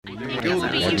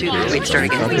One, two, wait, start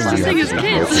again. All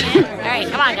right,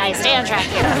 come on, guys, stay on track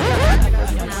here.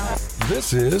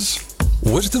 This is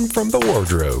Wisdom from the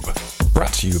Wardrobe,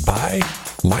 brought to you by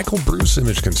Michael Bruce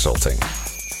Image Consulting.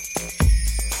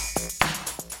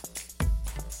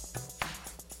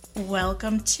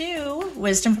 Welcome to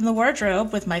Wisdom from the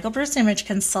Wardrobe with Michael Bruce Image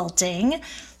Consulting.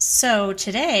 So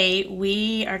today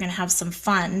we are going to have some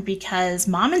fun because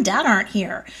Mom and Dad aren't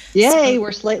here. Yay,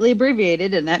 we're slightly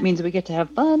abbreviated, and that means we get to have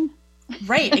fun.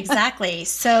 Right, exactly.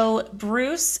 So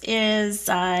Bruce is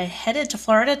headed to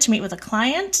Florida to meet with a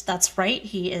client. That's right,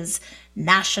 he is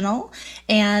national.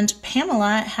 And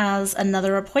Pamela has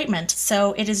another appointment.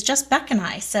 So it is just Beck and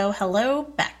I. So hello,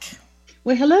 Beck.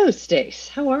 Well, hello, Stace.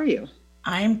 How are you?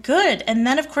 I'm good. And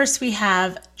then, of course, we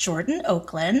have Jordyn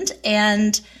Oakland,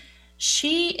 and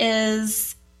she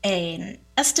is an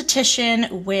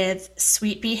esthetician with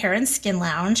Sweet Bee Hair and Skin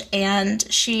Lounge, and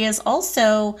she is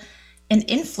also an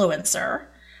influencer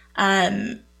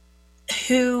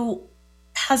who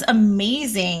has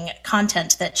amazing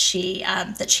content that she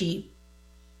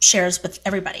shares with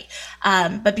everybody.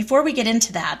 But before we get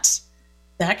into that,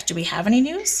 Beck, do we have any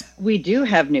news? We do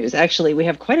have news. Actually, we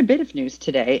have quite a bit of news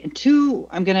today. And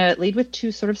I'm going to lead with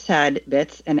two sort of sad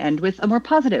bits and end with a more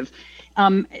positive.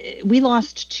 We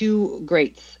lost two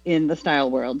greats in the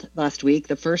style world last week.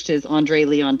 The first is Andre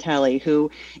Leon Talley, who,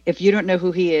 if you don't know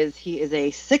who he is a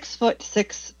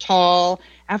 6'6" tall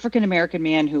African-American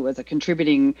man who was a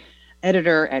contributing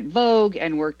editor at Vogue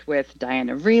and worked with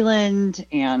Diana Vreeland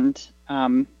and,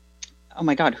 oh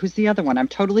my God, who's the other one? I'm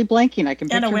totally blanking. I can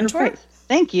picture her face.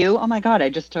 Thank you. Oh my God,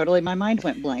 my mind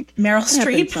went blank. Meryl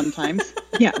Streep. Sometimes.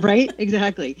 Yeah, right?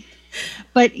 Exactly.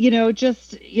 But,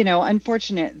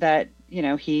 unfortunate that,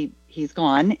 he's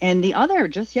gone. And the other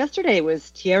just yesterday was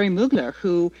Thierry Mugler,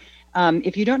 who,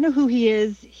 if you don't know who he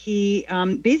is, he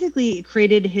basically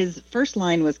created his first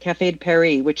line was Café de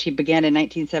Paris, which he began in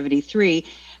 1973.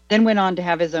 Then went on to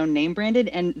have his own name branded,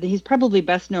 and he's probably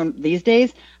best known these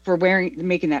days for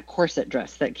making that corset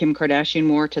dress that Kim Kardashian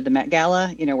wore to the Met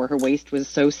Gala, where her waist was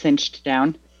so cinched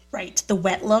down. Right, the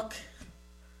wet look.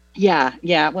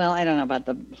 Yeah. Well, I don't know about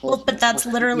the whole. Well, but that's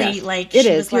literally yes, like it she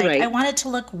is. was like, right. I wanted to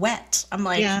look wet. I'm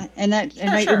like, yeah, sure.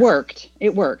 It worked.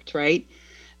 It worked, right?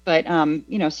 But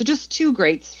so just two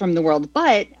greats from the world.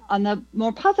 But on the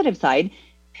more positive side,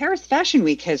 Paris Fashion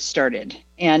Week has started,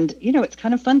 and it's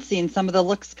kind of fun seeing some of the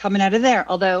looks coming out of there.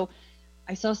 Although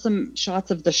I saw some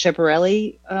shots of the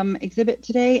Schiaparelli exhibit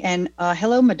today, and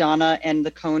hello Madonna and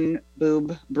the cone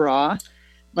boob bra,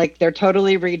 like they're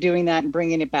totally redoing that and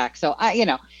bringing it back. So I don't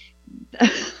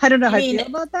know how I feel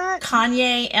about that.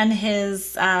 Kanye and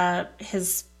his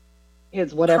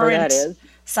whatever that is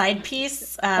side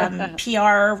piece,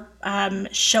 PR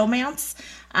showmance.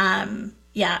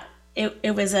 Yeah.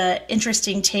 It was an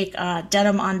interesting take,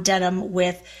 denim on denim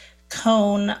with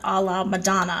cone a la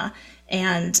Madonna.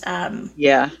 And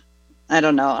yeah, I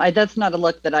don't know. That's not a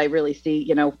look that I really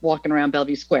see, walking around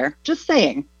Bellevue Square. Just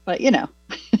saying, but I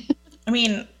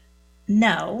mean,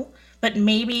 no, but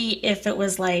maybe if it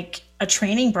was like a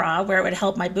training bra where it would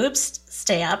help my boobs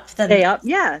stay up.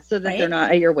 Yeah, so that they're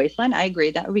not at your waistline. I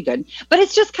agree. That would be good. But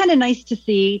it's just kind of nice to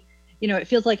see. It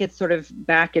feels like it's sort of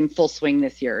back in full swing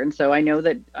this year. And so I know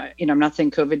that, I'm not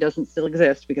saying COVID doesn't still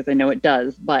exist because I know it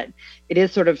does, but it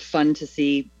is sort of fun to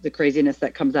see the craziness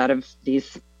that comes out of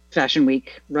these Fashion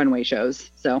Week runway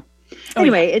shows. So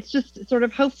anyway, It's just sort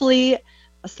of hopefully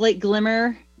a slight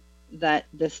glimmer that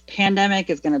this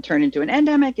pandemic is going to turn into an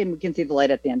endemic and we can see the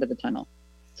light at the end of the tunnel.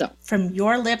 So from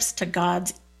your lips to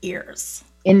God's ears.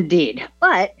 Indeed.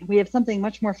 But we have something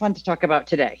much more fun to talk about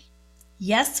today.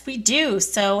 Yes, we do.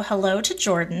 So hello to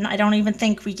Jordyn. I don't even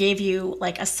think we gave you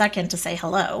like a second to say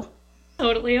hello.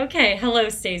 Totally okay. Hello,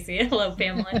 Stacey. Hello,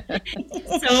 Pamela.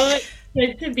 So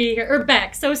good to be here. Or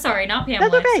Beck. So sorry, not Pamela.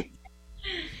 That's okay.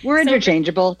 We're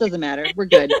interchangeable. Doesn't matter. We're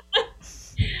good.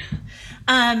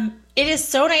 It is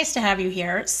so nice to have you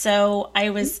here. So I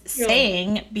was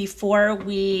saying before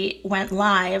we went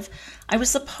live, I was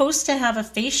supposed to have a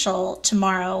facial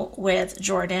tomorrow with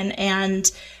Jordyn,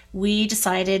 and we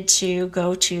decided to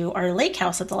go to our lake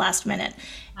house at the last minute.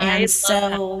 And I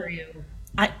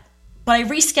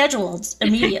rescheduled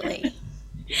immediately.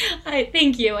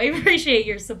 Thank you. I appreciate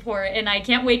your support, and I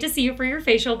can't wait to see you for your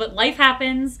facial, but life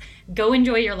happens. Go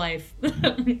enjoy your life.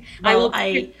 I will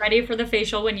be ready for the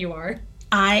facial when you are.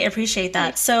 I appreciate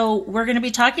that. So we're going to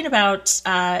be talking about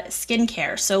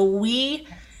skincare. So we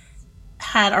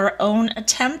had our own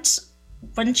attempt,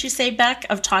 wouldn't you say, Beck,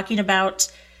 of talking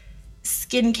about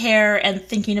skincare and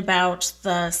thinking about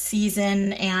the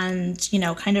season and,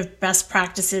 kind of best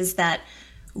practices that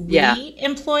we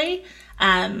employ.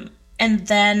 And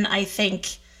then I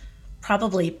think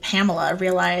probably Pamela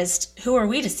realized, who are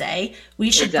we to say? We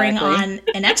should bring on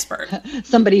an expert.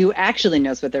 Somebody who actually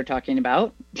knows what they're talking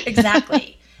about.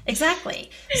 Exactly.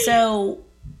 So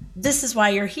this is why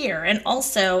you're here. And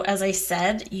also, as I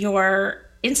said, your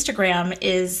Instagram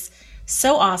is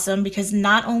so awesome because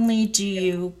not only do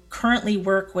you currently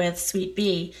work with Sweet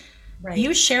Bee,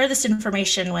 you share this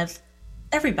information with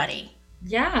everybody.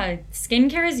 Yeah,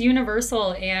 skincare is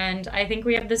universal. And I think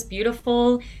we have this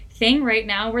beautiful thing right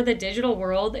now where the digital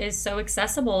world is so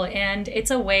accessible, and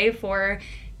it's a way for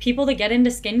people to get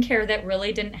into skincare that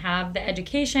really didn't have the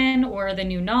education or the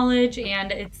new knowledge,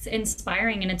 and it's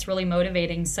inspiring and it's really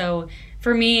motivating. So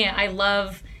for me, I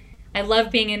love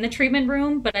being in the treatment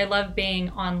room, but I love being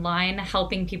online,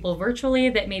 helping people virtually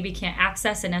that maybe can't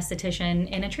access an esthetician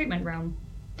in a treatment room.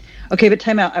 Okay, but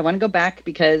time out. I want to go back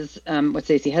because what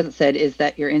Stacey hasn't said is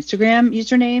that your Instagram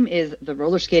username is the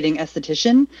Roller Skating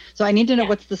Esthetician. So I need to know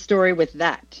what's the story with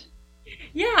that.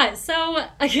 Yeah, so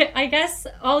I guess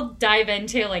I'll dive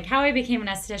into like how I became an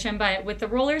esthetician, but with the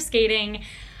roller skating,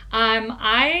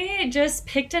 I just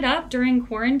picked it up during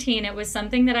quarantine. It was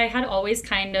something that I had always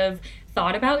kind of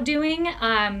thought about doing.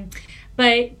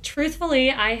 But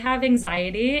truthfully, I have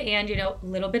anxiety and, a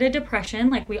little bit of depression.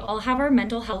 Like we all have our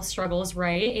mental health struggles,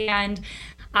 right? And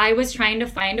I was trying to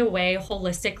find a way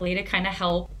holistically to kind of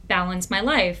help balance my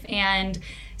life. And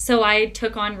so I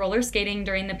took on roller skating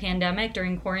during the pandemic,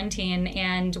 during quarantine,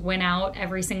 and went out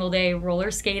every single day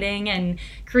roller skating and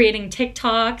creating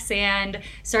TikToks and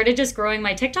started just growing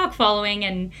my TikTok following.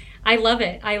 And I love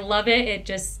it.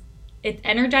 It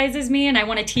energizes me, and I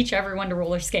want to teach everyone to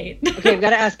roller skate. Okay, I've got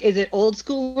to ask, is it old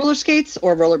school roller skates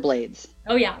or roller blades?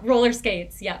 Oh, yeah, roller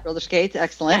skates, yeah. Roller skates,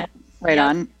 excellent. Yeah. Right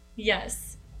on.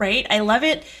 Yes. Right, I love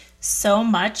it so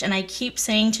much, and I keep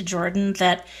saying to Jordyn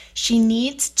that she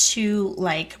needs to,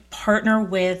 partner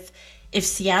with, if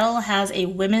Seattle has a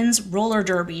women's roller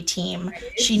derby team,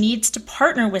 she needs to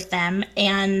partner with them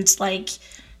and,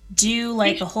 do,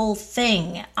 a whole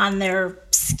thing on their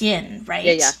skin, right?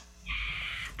 Yeah.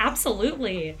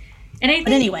 Absolutely. And I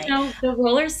think, the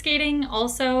roller skating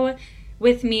also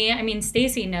with me, I mean,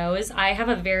 Stacey knows I have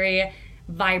a very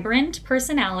vibrant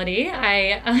personality.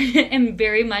 I am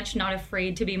very much not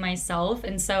afraid to be myself.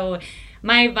 And so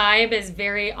my vibe is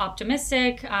very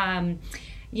optimistic,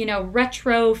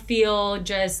 retro feel,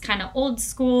 just kind of old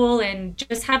school and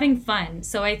just having fun.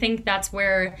 So I think that's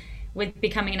where, with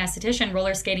becoming an esthetician,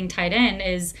 roller skating tied in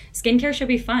is skincare should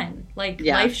be fun.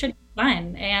 Life should be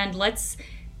fun. And let's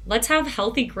have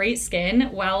healthy, great skin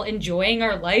while enjoying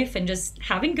our life and just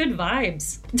having good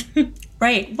vibes.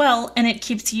 Right. Well, and it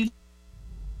keeps you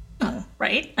young,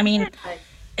 right? I mean,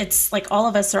 it's like all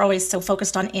of us are always so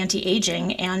focused on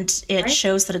anti-aging, and it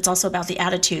shows that it's also about the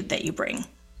attitude that you bring.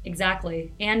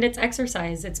 Exactly. And it's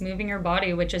exercise. It's moving your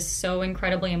body, which is so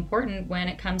incredibly important when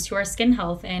it comes to our skin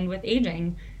health and with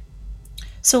aging.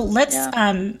 So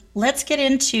let's get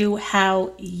into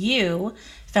how you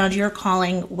found your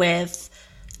calling with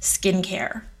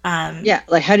skincare.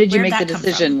 How did you make the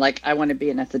decision? I want to be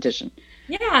an esthetician.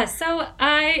 Yeah, so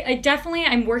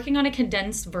I'm working on a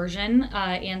condensed version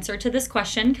answer to this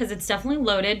question because it's definitely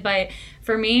loaded. But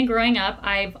for me, growing up,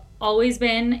 I've always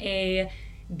been a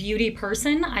beauty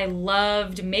person. I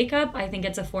loved makeup. I think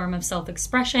it's a form of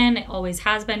self-expression. It always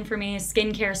has been for me.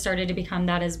 Skincare started to become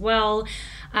that as well.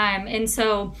 And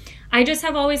so I just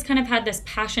have always kind of had this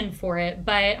passion for it.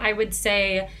 But I would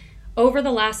say over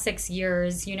the last 6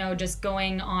 years, just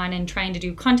going on and trying to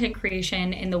do content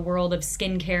creation in the world of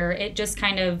skincare, it just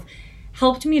kind of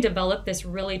helped me develop this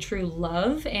really true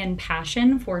love and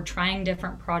passion for trying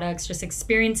different products, just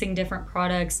experiencing different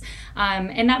products,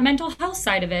 and that mental health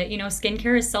side of it.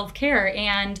 Skincare is self-care.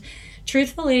 And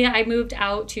truthfully, I moved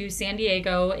out to San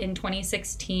Diego in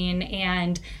 2016,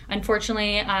 and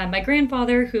unfortunately, my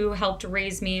grandfather, who helped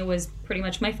raise me, was pretty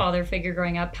much my father figure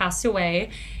growing up, passed away.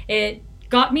 It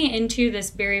got me into this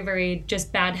very, very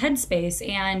just bad headspace.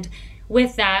 And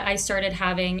with that, I started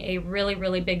having a really,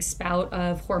 really big spout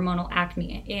of hormonal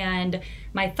acne, and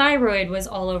my thyroid was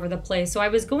all over the place. So I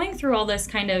was going through all this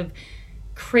kind of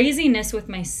craziness with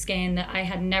my skin that I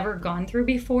had never gone through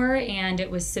before, and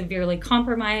it was severely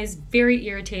compromised, very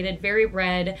irritated, very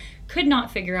red, could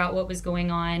not figure out what was going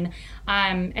on.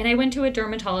 And I went to a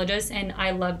dermatologist, and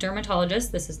I love dermatologists.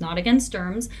 This is not against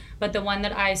derms, but the one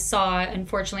that I saw,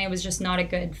 unfortunately, it was just not a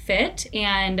good fit.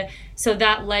 And so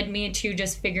that led me to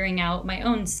just figuring out my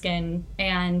own skin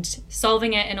and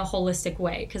solving it in a holistic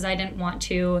way, because I didn't want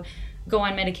to go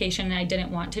on medication, and I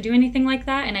didn't want to do anything like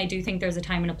that. And I do think there's a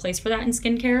time and a place for that in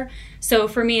skincare. So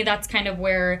for me, that's kind of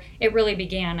where it really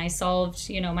began. I solved,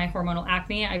 my hormonal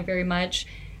acne. I very much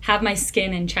have my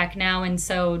skin in check now. And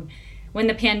so when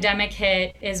the pandemic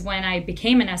hit is when I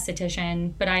became an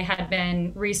esthetician, but I had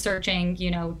been researching,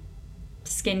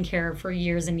 skincare for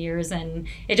years and years, and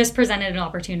it just presented an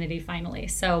opportunity finally.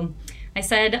 So I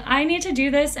said, I need to do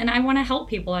this, and I want to help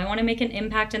people. I want to make an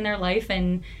impact in their life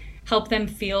and help them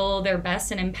feel their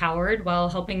best and empowered while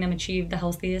helping them achieve the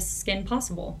healthiest skin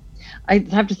possible. I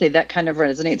have to say that kind of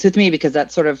resonates with me, because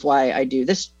that's sort of why I do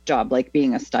this job, like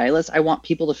being a stylist. I want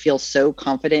people to feel so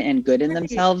confident and good in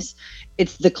themselves.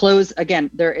 It's the clothes,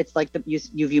 again, it's like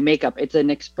you view makeup. It's a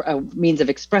means of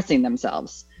expressing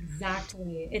themselves.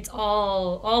 Exactly. It's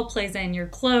all plays in your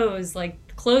clothes.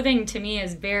 Like, clothing to me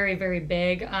is very, very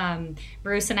big.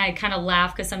 Bruce and I kind of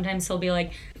laugh because sometimes he'll be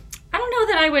like, I don't know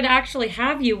that I would actually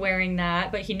have you wearing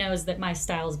that, but he knows that my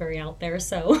style is very out there.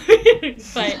 So,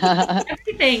 but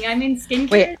everything, I mean, skincare.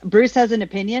 Wait, Bruce has an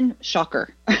opinion?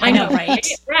 Shocker. I know, right?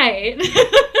 Right.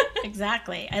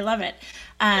 Exactly. I love it.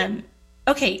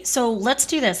 Okay, so let's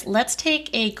do this. Let's take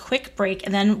a quick break,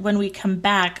 and then when we come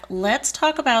back, let's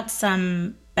talk about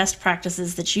some best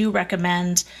practices that you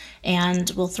recommend, and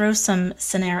we'll throw some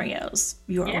scenarios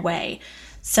your way.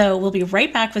 So we'll be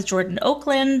right back with Jordyn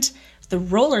Oakland, the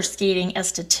Roller Skating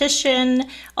Esthetician,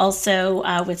 also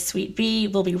with Sweet Bee.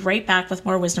 We'll be right back with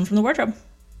more Wisdom from the Wardrobe.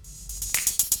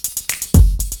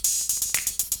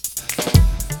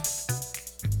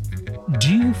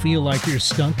 Do you feel like you're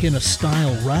stuck in a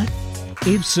style rut?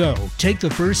 If so, take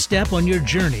the first step on your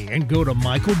journey and go to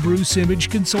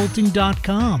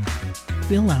michaelbruceimageconsulting.com.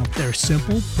 Fill out their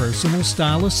simple personal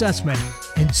style assessment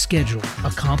and schedule a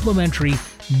complimentary,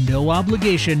 no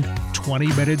obligation,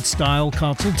 20-minute style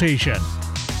consultation.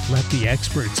 Let the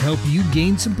experts help you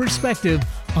gain some perspective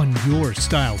on your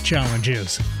style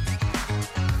challenges.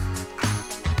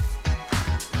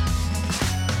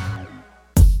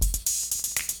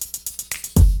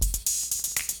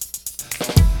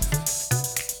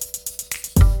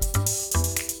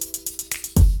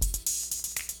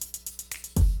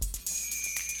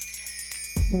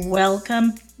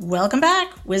 Welcome back.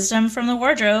 Wisdom from the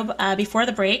Wardrobe. Before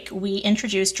the break, we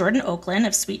introduced Jordyn Oakland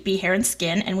of Sweet Bee Hair and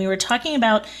Skin, and we were talking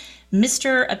about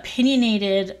Mr.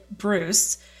 Opinionated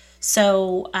Bruce.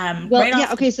 So,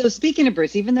 So speaking of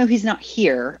Bruce, even though he's not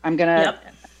here,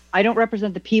 I don't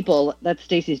represent the people. That's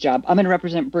Stacey's job. I'm gonna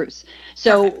represent Bruce.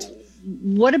 So,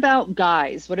 What about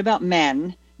guys? What about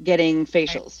men getting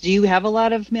facials? Do you have a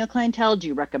lot of male clientele? Do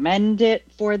you recommend it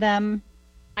for them?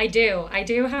 I do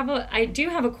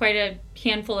have quite a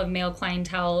handful of male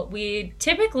clientele. We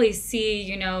typically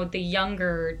see, the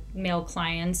younger male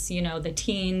clients, the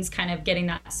teens kind of getting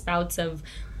that spouts of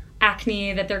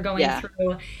acne that they're going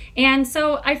through. And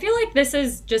so I feel like this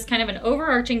is just kind of an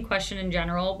overarching question in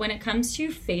general when it comes to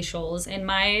facials. And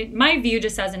my view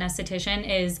just as an esthetician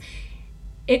is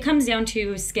it comes down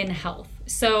to skin health.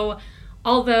 So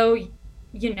although,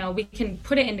 we can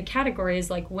put it into categories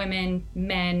like women,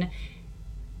 men,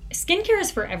 skincare is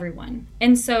for everyone.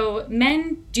 And so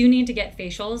men do need to get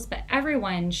facials, but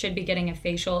everyone should be getting a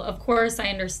facial. Of course, I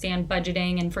understand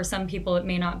budgeting, and for some people it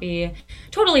may not be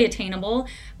totally attainable,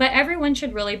 but everyone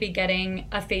should really be getting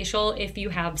a facial if you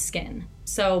have skin.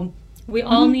 So we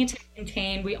all need to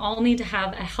maintain, we all need to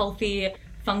have a healthy,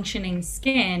 functioning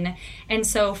skin. And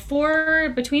so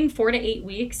between 4 to 8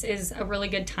 weeks is a really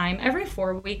good time. Every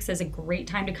 4 weeks is a great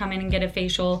time to come in and get a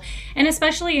facial. And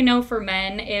especially, for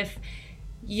men, if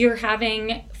you're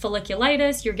having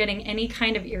folliculitis, you're getting any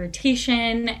kind of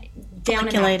irritation.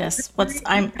 Folliculitis.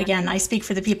 I speak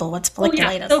for the people. What's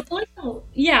folliculitis?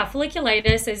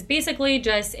 Folliculitis is basically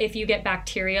just if you get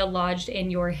bacteria lodged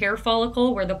in your hair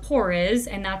follicle where the pore is,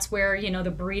 and that's where,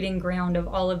 the breeding ground of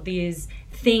all of these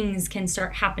things can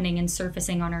start happening and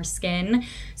surfacing on our skin.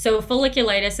 So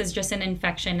folliculitis is just an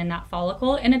infection in that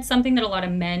follicle, and it's something that a lot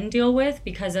of men deal with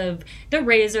because of the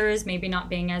razors maybe not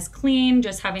being as clean,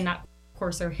 just having that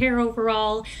coarser hair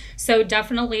overall. So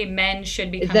definitely men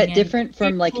should be coming in. Is that different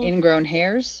from like ingrown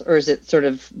hairs, or is it sort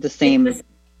of the same?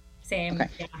 Same. Okay.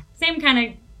 Yeah. Same kind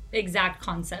of exact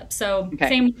concept. So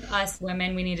same with us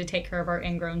women, we need to take care of our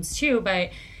ingrowns too. But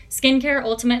skincare,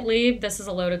 ultimately, this is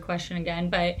a loaded question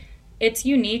again, but it's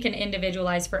unique and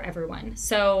individualized for everyone.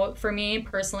 So for me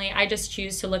personally, I just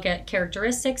choose to look at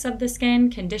characteristics of the skin,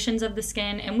 conditions of the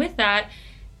skin. And with that,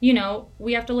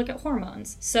 we have to look at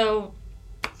hormones. So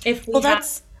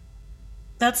that's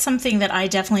something that I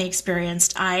definitely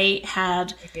experienced. I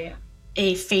had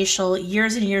a facial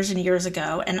years and years and years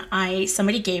ago, and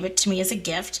somebody gave it to me as a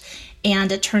gift,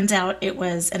 and it turns out it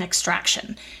was an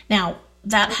extraction. Now,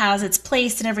 that has its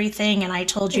place and everything, and I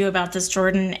told you about this,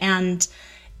 Jordyn, and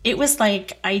it was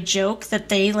like, I joke that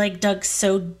they like dug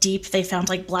so deep they found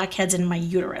like blackheads in my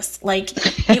uterus. Like,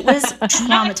 it was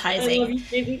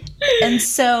traumatizing. And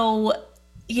so,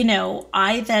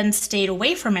 I then stayed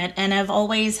away from it, and I've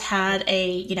always had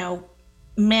a,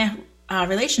 meh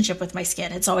relationship with my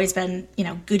skin. It's always been,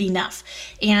 good enough.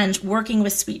 And working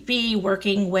with Sweet Bee,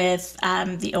 working with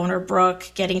the owner,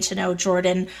 Brooke, getting to know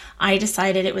Jordyn, I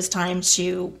decided it was time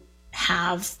to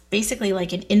have basically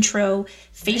like an intro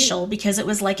facial, because it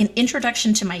was like an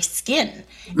introduction to my skin.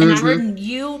 And Jordyn,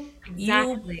 you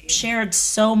shared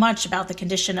so much about the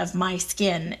condition of my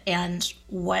skin and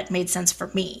what made sense for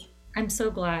me. I'm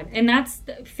so glad. And that's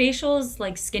facials,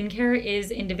 like skincare is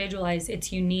individualized,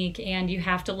 it's unique, and you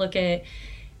have to look at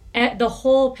the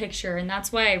whole picture. And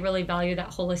that's why I really value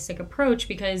that holistic approach,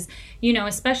 because,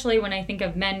 especially when I think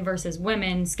of men versus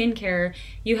women skincare,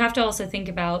 you have to also think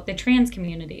about the trans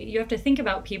community. You have to think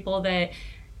about people that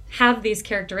have these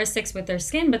characteristics with their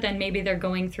skin, but then maybe they're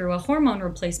going through a hormone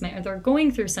replacement, or they're going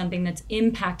through something that's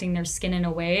impacting their skin in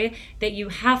a way that you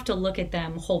have to look at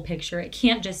them whole picture. It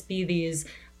can't just be these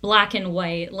black and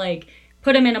white, like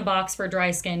put them in a box for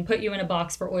dry skin, put you in a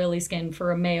box for oily skin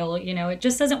for a male. It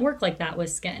just doesn't work like that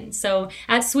with skin. So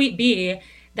at Sweet Bee,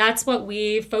 that's what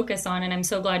we focus on. And I'm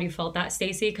so glad you felt that,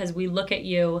 Stacey, because we look at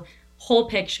you whole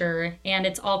picture, and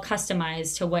it's all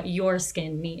customized to what your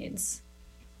skin needs.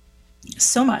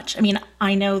 So much. I mean,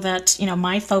 I know that,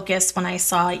 my focus when I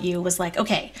saw you was like,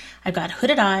 okay, I've got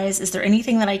hooded eyes. Is there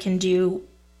anything that I can do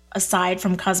aside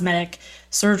from cosmetic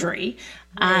surgery?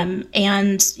 Right.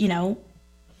 And,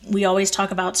 we always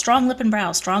talk about strong lip and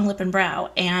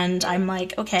brow. And I'm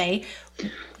like, okay,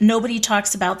 nobody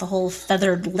talks about the whole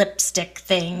feathered lipstick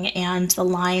thing and the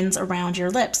lines around your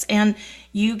lips. And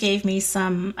you gave me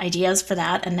some ideas for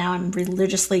that. And now I'm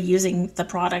religiously using the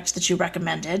product that you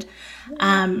recommended.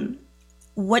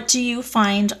 What do you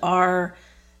find are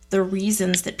the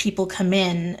reasons that people come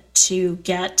in to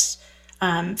get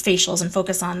facials and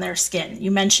focus on their skin? You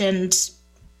mentioned,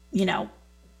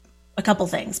 a couple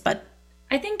things, but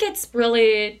I think it's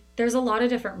really, there's a lot of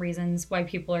different reasons why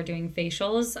people are doing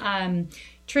facials.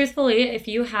 Truthfully, if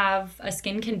you have a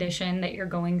skin condition that you're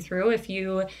going through, if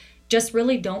you just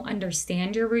really don't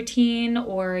understand your routine,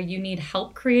 or you need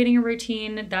help creating a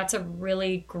routine, that's a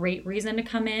really great reason to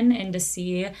come in and to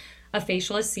see a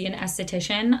facialist, see an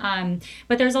esthetician.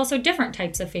 But there's also different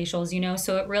types of facials,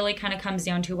 so it really kind of comes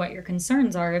down to what your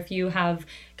concerns are. If you have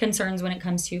concerns when it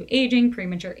comes to aging,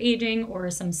 premature aging,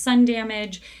 or some sun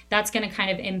damage, that's going to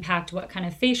kind of impact what kind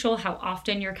of facial, how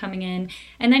often you're coming in.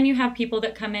 And then you have people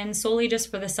that come in solely just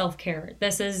for the self-care.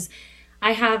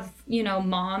 I have,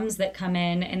 moms that come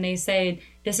in and they say,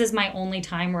 this is my only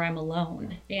time where I'm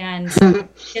alone. And so I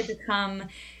get to come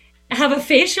have a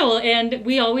facial. And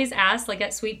we always ask, like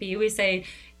at Sweet Bee, we say,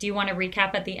 do you want to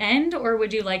recap at the end, or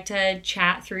would you like to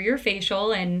chat through your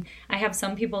facial? And I have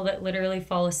some people that literally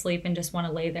fall asleep and just want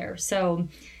to lay there. So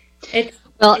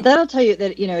that'll tell you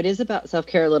that, it is about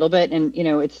self-care a little bit. And,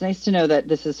 it's nice to know that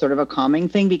this is sort of a calming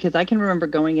thing, because I can remember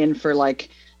going in for like,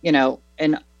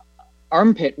 an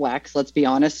armpit wax, let's be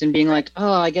honest, and being like,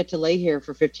 oh, I get to lay here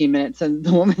for 15 minutes. And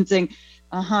the woman saying,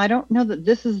 I don't know that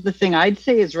this is the thing I'd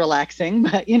say is relaxing,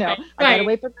 but I gotta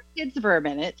wait for my kids for a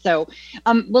minute. So,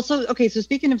 so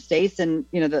speaking of Stace, and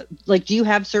do you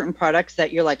have certain products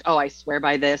that you're like, oh, I swear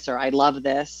by this, or I love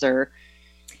this, or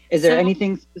is there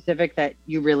anything specific that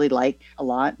you really like a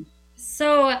lot?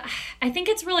 So I think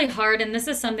it's really hard, and this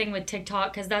is something with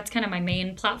TikTok, because that's kind of my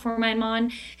main platform I'm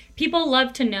on. People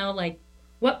love to know, like,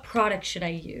 what product should I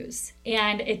use?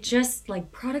 And it just,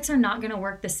 like, products are not going to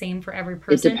work the same for every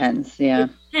person. It depends, yeah. It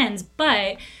depends.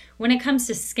 But when it comes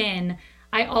to skin,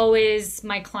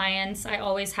 my clients, I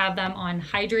always have them on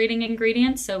hydrating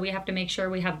ingredients. So we have to make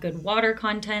sure we have good water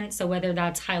content. So whether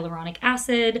that's hyaluronic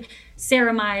acid,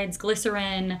 ceramides,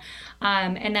 glycerin,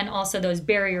 and then also those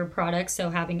barrier products.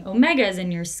 So having omegas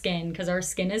in your skin, because our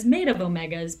skin is made of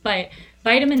omegas. But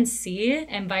vitamin C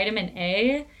and vitamin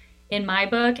A, in my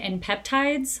book, and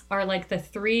peptides are like the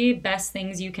 3 best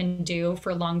things you can do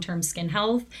for long-term skin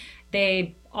health.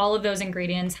 All of those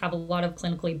ingredients have a lot of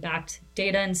clinically backed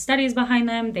data and studies behind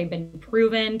them. They've been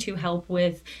proven to help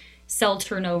with cell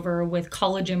turnover, with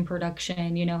collagen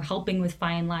production, helping with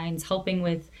fine lines, helping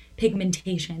with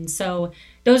pigmentation. So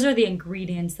those are the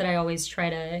ingredients that I always try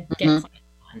to get clients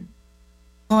on.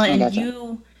 Well, and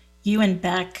you and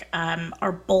Beck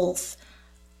are both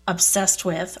obsessed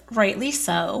with, rightly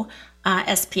so,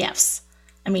 SPFs.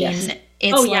 I mean, yes.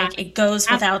 It goes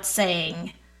without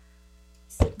saying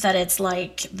that it's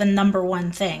like the number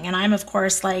one thing. And I'm, of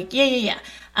course, like, yeah.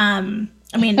 I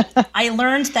mean, I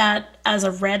learned that as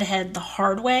a redhead the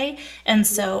hard way. And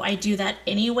so I do that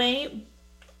anyway.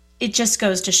 it just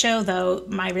goes to show, though,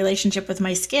 my relationship with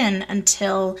my skin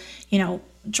until,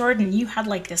 Jordyn, you had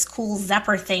like this cool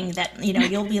zapper thing that,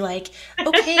 you'll be like,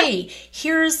 okay,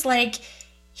 here's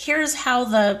how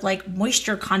the like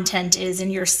moisture content is in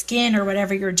your skin or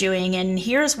whatever you're doing. And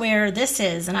here's where this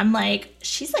is. And I'm like,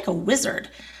 she's like a wizard.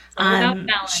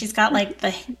 She's got like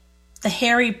the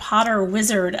Harry Potter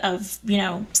wizard of,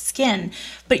 skin,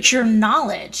 but your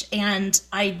knowledge. And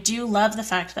I do love the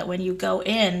fact that when you go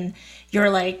in, you're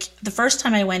like, the first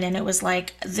time I went in, it was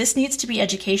like, this needs to be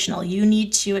educational. You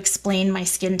need to explain my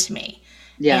skin to me.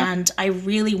 Yeah. And I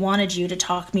really wanted you to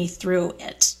talk me through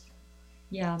it.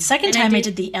 Yeah. Second time I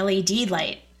did the LED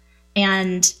light.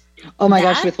 And oh my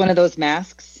gosh, with one of those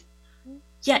masks?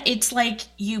 Yeah, it's like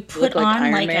you put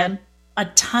on like a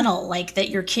tunnel like that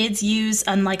your kids use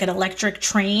on like an electric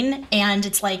train, and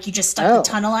it's like you just stuck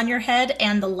the tunnel on your head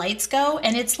and the lights go,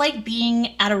 and it's like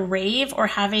being at a rave or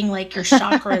having like your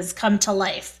chakras come to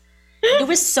life. It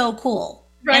was so cool,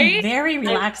 right? And very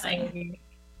relaxing.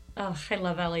 I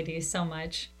love LEDs so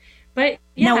much. But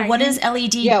now, what does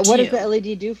LED do? Yeah, what does the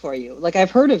LED do for you? Like,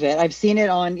 I've heard of it. I've seen it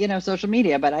on, social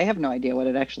media, but I have no idea what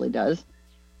it actually does.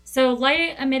 So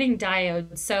light emitting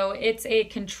diode. So it's a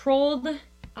controlled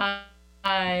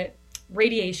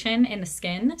radiation in the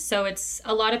skin. So it's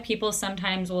a lot of people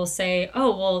sometimes will say,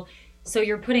 oh, well, so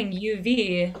you're putting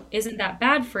UV. Isn't that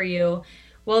bad for you?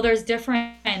 Well, there's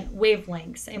different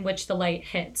wavelengths in which the light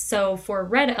hits. So for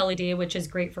red LED, which is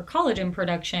great for collagen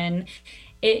production,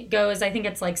 it goes, I think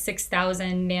it's like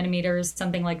 6,000 nanometers,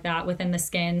 something like that within the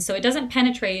skin. So it doesn't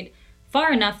penetrate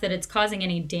far enough that it's causing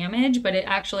any damage, but it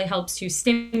actually helps to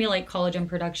stimulate collagen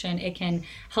production. It can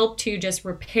help to just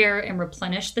repair and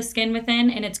replenish the skin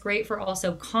within, and it's great for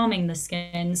also calming the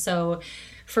skin. So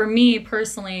for me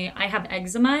personally, I have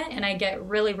eczema and I get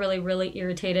really, really, really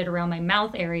irritated around my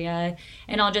mouth area,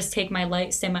 and I'll just take my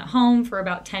light stim at home for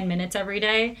about 10 minutes every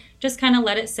day, just kind of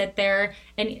let it sit there,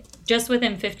 and just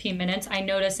within 15 minutes, I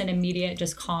notice an immediate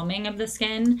just calming of the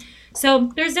skin.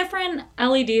 So there's different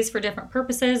LEDs for different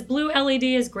purposes. Blue LED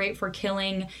is great for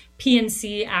killing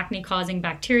PNC, acne-causing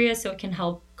bacteria, so it can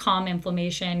help calm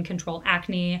inflammation, control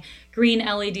acne. Green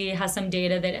LED has some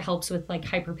data that it helps with like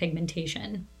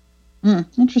hyperpigmentation.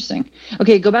 Interesting.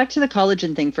 Okay, go back to the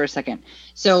collagen thing for a second.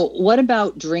 So what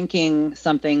about drinking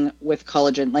something with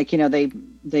collagen? Like,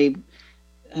 they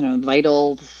I don't know,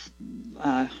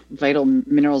 vital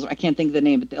minerals. I can't think of the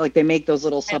name, but like they make those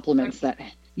little supplements that,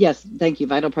 yes, thank you,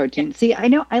 Vital Protein. See, I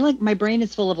know, my brain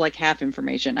is full of like half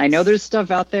information. I know there's stuff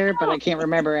out there, but I can't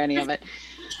remember any of it.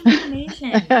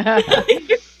 Information.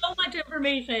 So much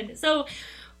information. So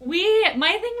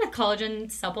my thing with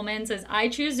collagen supplements is I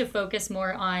choose to focus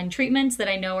more on treatments that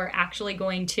I know are actually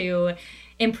going to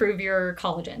improve your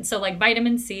collagen. So like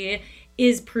vitamin C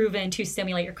is proven to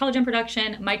stimulate your collagen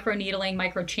production. Microneedling,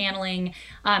 microchanneling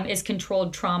is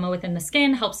controlled trauma within the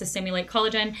skin, helps to stimulate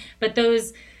collagen. But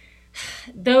those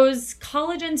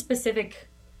collagen specific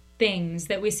things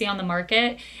that we see on the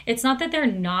market, it's not that they're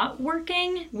not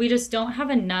working. We just don't have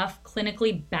enough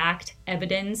clinically backed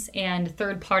evidence and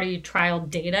third-party trial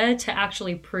data to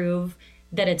actually prove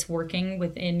that it's working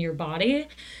within your body.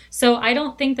 So I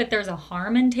don't think that there's a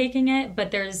harm in taking it,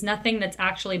 but there's nothing that's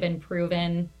actually been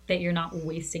proven that you're not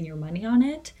wasting your money on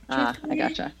it. I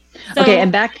gotcha. So, okay,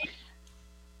 and back...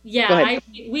 Yeah,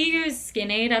 we use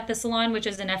Skintimate at the salon, which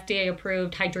is an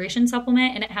FDA-approved hydration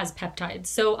supplement, and it has peptides.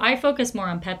 So I focus more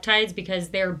on peptides because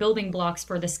they're building blocks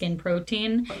for the skin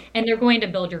protein, and they're going to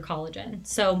build your collagen.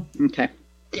 So okay,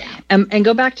 yeah. And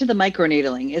go back to the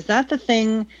microneedling. Is that the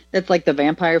thing that's like the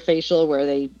vampire facial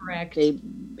where correct?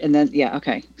 And then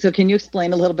okay. So can you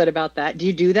explain a little bit about that? Do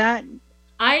you do that?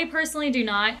 I personally do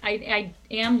not. I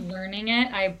am learning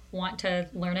it. I want to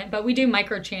learn it, but we do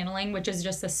microchanneling, which is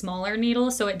just a smaller needle,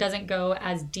 so it doesn't go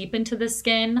as deep into the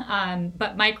skin.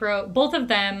 But both of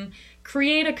them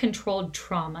create a controlled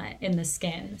trauma in the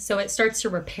skin, so it starts to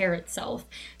repair itself.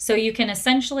 So you can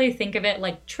essentially think of it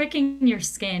like tricking your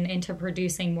skin into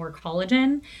producing more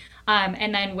collagen.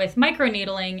 And then with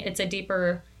microneedling, it's a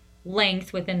deeper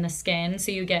length within the skin,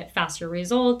 so you get faster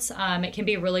results. It can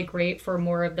be really great for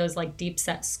more of those like deep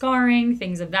set scarring,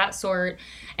 things of that sort.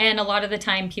 And a lot of the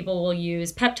time people will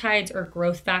use peptides or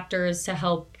growth factors to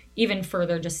help even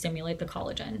further just stimulate the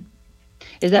collagen.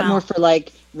 Is that more for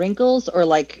like wrinkles or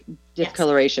like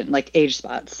discoloration, like age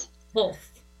spots?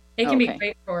 Both. It can be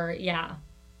great for,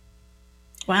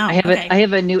 Wow. I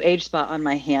have a new age spot on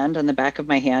my hand, on the back of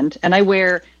my hand, and I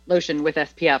wear lotion with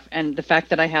SPF. And the fact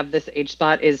that I have this age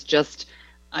spot is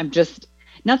I'm just,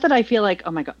 not that I feel like,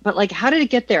 oh my God, but like, how did it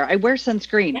get there? I wear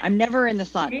sunscreen. I'm never in the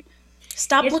sun.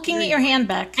 Stop looking at your hand,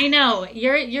 Beck. I know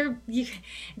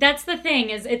that's the thing,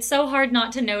 is it's so hard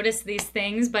not to notice these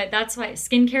things, but that's why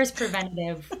skincare is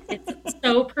preventative. It's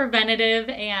so preventative.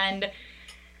 And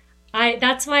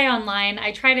that's why online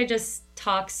I try to just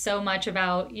talk so much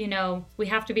about, we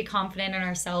have to be confident in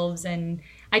ourselves, and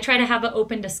I try to have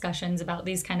open discussions about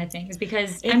these kind of things,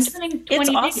 because I'm turning 28. It's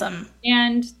awesome.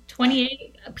 And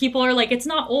 28 people are like, it's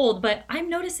not old, but I'm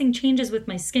noticing changes with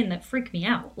my skin that freak me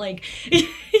out. Like,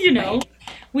 right.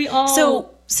 We all.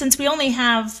 So since we only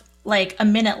have like a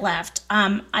minute left,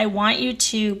 I want you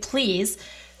to please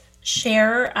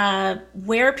share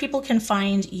where people can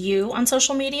find you on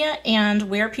social media and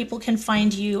where people can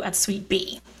find you at Sweet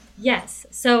Bee. Yes.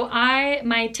 So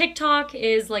my TikTok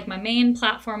is like my main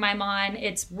platform I'm on.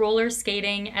 It's Roller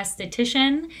Skating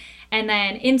Esthetician. And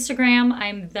then Instagram,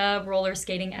 I'm the Roller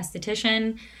Skating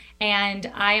Esthetician.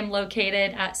 And I am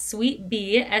located at Sweet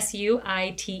Bee, Suite,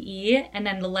 and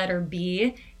then the letter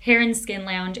B, Hair and Skin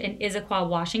Lounge in Issaquah,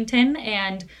 Washington.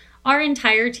 And our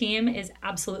entire team is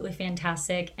absolutely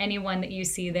fantastic. Anyone that you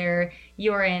see there,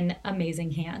 you're in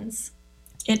amazing hands.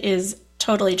 It is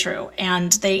totally true.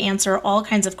 And they answer all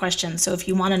kinds of questions. So if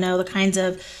you want to know the kinds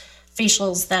of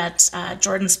facials that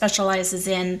Jordyn specializes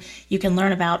in, you can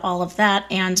learn about all of that.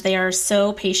 And they are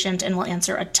so patient and will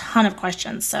answer a ton of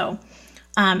questions. So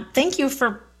thank you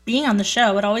for being on the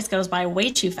show. It always goes by way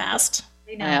too fast.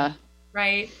 I know, yeah.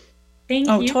 Right? Thank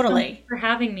you totally. For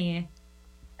having me.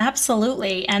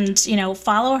 Absolutely. And,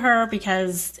 follow her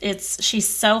because she's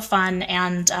so fun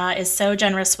and is so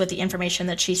generous with the information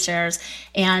that she shares.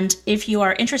 And if you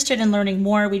are interested in learning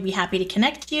more, we'd be happy to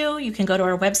connect you. You can go to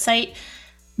our website,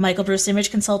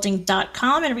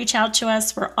 michaelbruceimageconsulting.com, and reach out to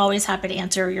us. We're always happy to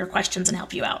answer your questions and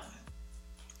help you out.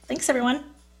 Thanks, everyone.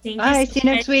 Bye. See you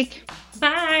next week.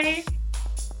 Bye.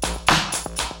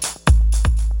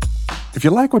 If you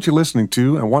like what you're listening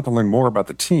to and want to learn more about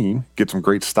the team, get some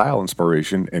great style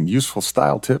inspiration and useful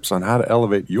style tips on how to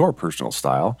elevate your personal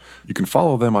style, you can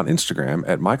follow them on Instagram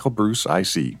at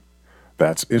MichaelBruceIC.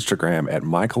 That's Instagram at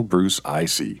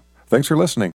MichaelBruceIC. Thanks for listening.